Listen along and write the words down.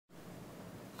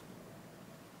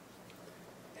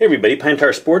Hey everybody,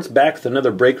 pinetarsports back with another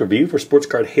break review for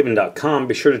Sportscardhaven.com.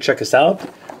 Be sure to check us out.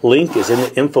 Link is in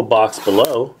the info box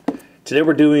below. Today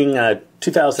we're doing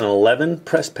 2011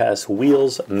 Press Pass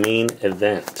Wheels main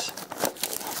event.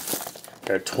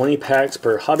 There are 20 packs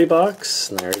per hobby box,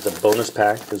 and there's a bonus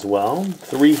pack as well.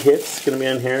 3 hits going to be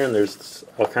in here, and there's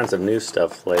all kinds of new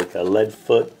stuff like a lead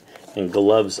foot and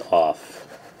gloves off.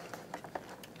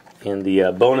 And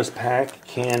the bonus pack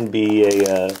can be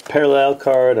a parallel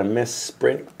card, a Miss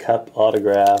Sprint Cup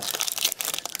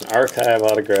autograph, an archive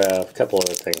autograph, a couple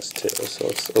other things too. So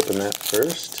let's open that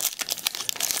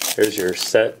first. Here's your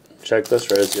set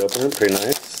checklist right as you open it. Pretty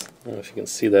nice. I don't know if you can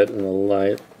see that in the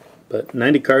light, but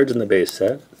 90 cards in the base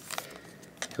set.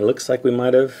 It looks like we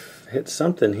might have hit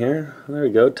something here. There we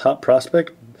go. Top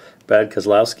prospect, Brad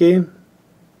Keselowski.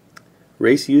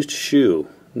 Race used shoe,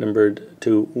 numbered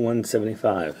to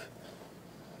 175.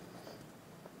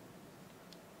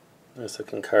 Nice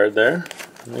looking card there.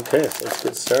 Okay, so let's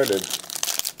get started.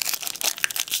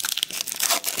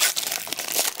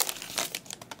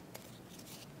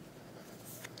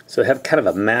 So I have kind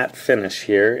of a matte finish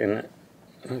here, and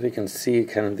I don't know if you can see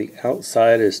kind of the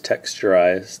outside is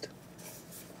texturized.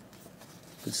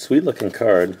 It's a sweet looking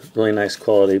card, really nice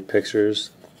quality pictures.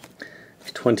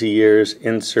 20 years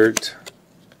insert,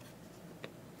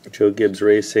 Joe Gibbs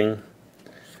Racing.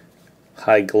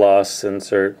 High gloss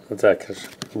insert. What's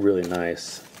that? Really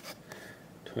nice.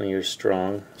 20 years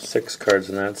strong. 6 cards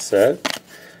in that set.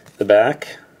 The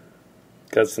back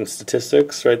got some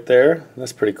statistics right there.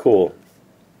 That's pretty cool.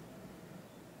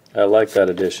 I like that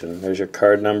edition. There's your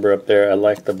card number up there. I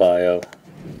like the bio.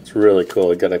 It's really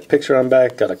cool. Got a picture on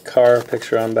back. Got a car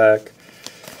picture on back.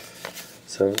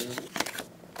 So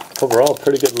overall,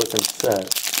 pretty good looking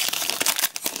set.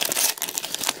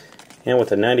 And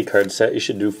with a 90 card set, you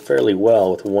should do fairly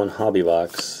well with one hobby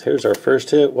box. Here's our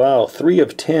first hit. Wow, 3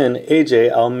 of 10,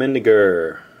 AJ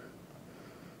Allmendinger.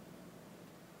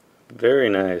 Very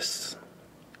nice.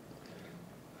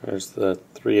 There's the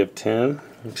 3 of 10.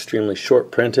 Extremely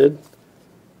short printed.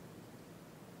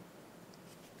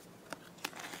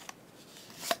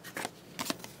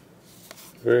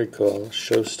 Very cool.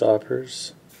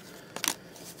 Showstoppers.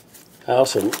 I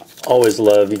also always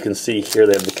love, you can see here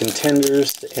they have the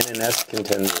contenders, the NNS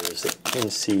contenders, the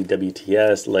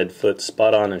NCWTS, Leadfoot,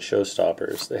 Spot On, and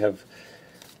Showstoppers. They have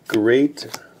great,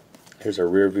 here's our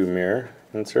rear view mirror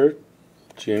insert,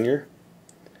 Junior.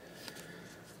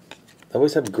 They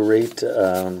always have great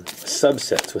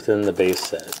subsets within the base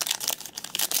set.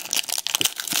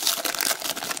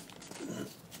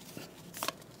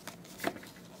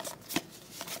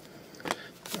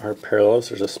 Our parallels,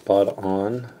 there's a Spot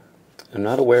On. I'm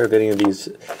not aware of any of these,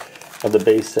 of the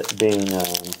base set being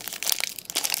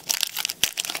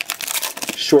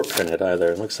short printed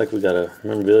either. It looks like we got a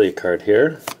memorabilia card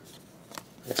here.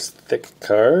 Nice thick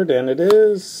card, and it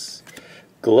is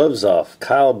gloves off,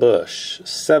 Kyle Busch,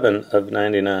 7 of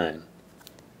 99.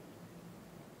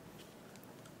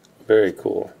 Very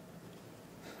cool.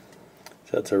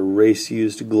 So that's a race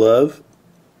used glove.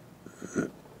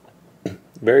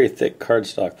 Very thick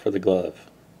cardstock for the glove.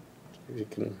 You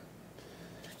can,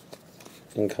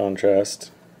 in contrast,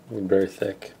 very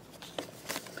thick.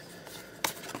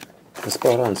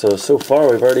 Spot On. So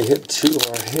far we've already hit 2 of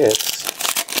our hits.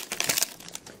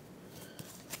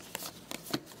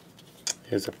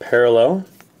 Here's a parallel.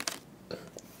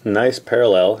 Nice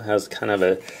parallel. Has kind of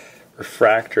a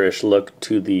refractorish look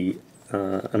to the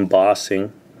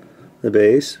embossing. The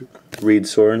base. Reed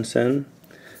Sorensen.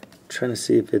 Trying to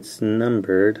see if it's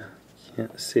numbered.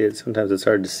 Can't see it. Sometimes it's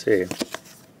hard to see.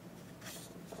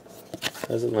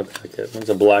 Doesn't look like it. It's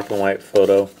a black and white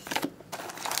photo.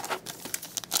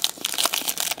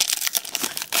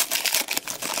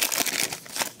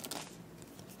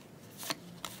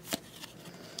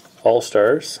 All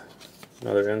Stars.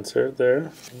 Another insert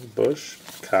there. Bush.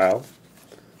 Kyle.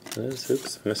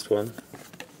 Oops, missed one.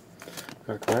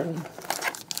 Mark Martin.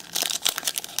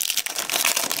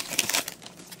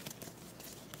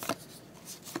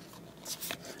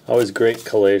 Always great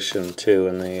collation too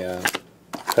in the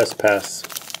Press Pass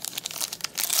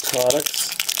products.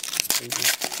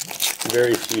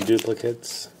 Very few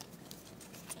duplicates.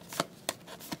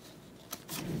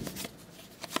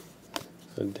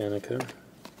 So Danica.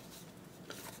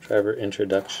 Driver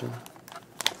introduction.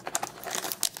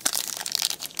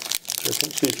 So I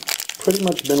think she's pretty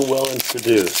much been well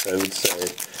introduced, I would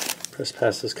say. Press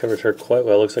Pass has covered her quite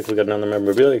well. Looks like we got another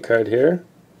memorabilia card here.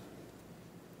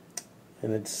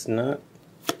 And it's not,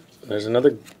 there's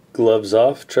another gloves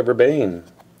off, Trevor Bayne,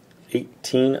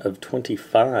 18 of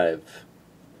 25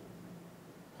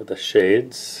 with the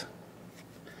shades.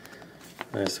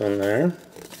 Nice one there.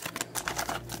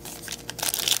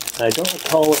 I don't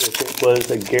recall if it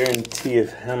was a guarantee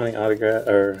of how many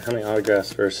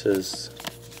autographs versus,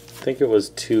 I think it was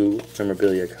 2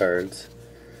 memorabilia cards.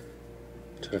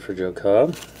 For Joe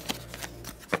Cobb.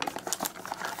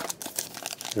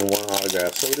 And 1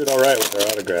 autograph. So we did alright with our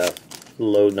autograph.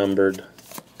 Low numbered.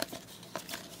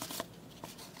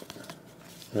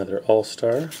 Another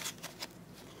All-Star.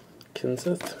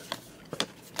 Kenseth.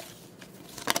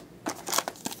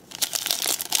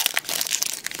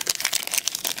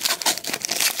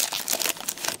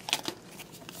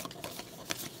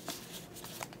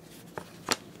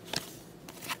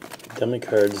 Dummy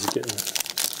cards getting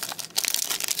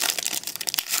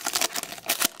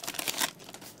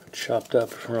chopped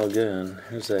up real good.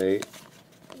 Here's a,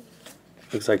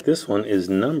 looks like this one is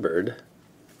numbered.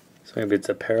 So maybe it's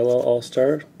a parallel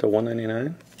All-Star to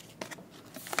 199.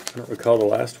 I don't recall the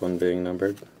last one being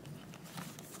numbered.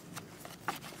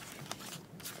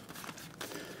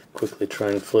 Quickly try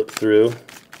and flip through.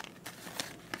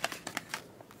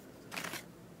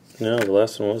 No, the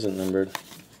last one wasn't numbered.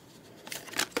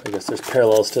 I guess there's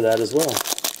parallels to that as well.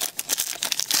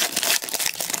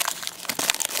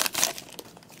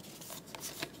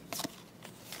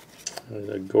 There's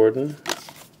a Gordon.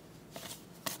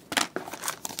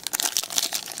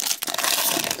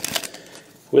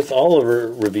 With all of our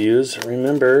reviews,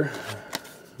 remember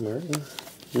to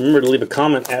leave a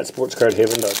comment at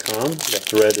sportscardhaven.com. The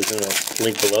thread is in the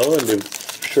link below, and be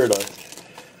sure to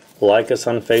like us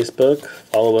on Facebook,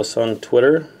 follow us on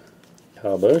Twitter,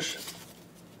 Kyle Busch.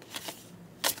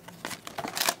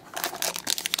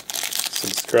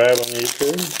 Subscribe on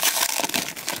YouTube.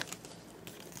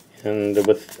 And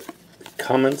with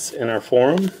comments in our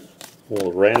forum,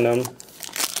 we'll random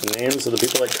the names of the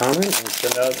people that comment and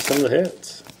send out some of the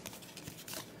hits.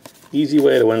 Easy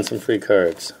way to win some free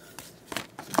cards.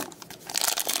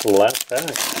 Last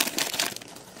pack.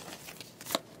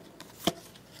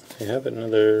 You have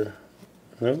another,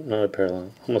 nope, not a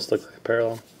parallel. Almost looks like a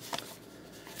parallel.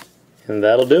 And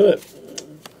that'll do it.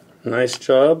 Nice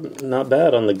job, not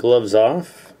bad on the gloves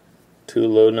off. 2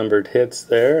 low numbered hits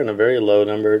there and a very low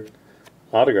numbered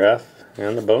autograph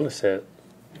and the bonus hit.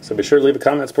 So be sure to leave a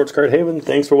comment at Sports Card Haven.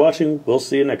 Thanks for watching. We'll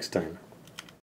see you next time.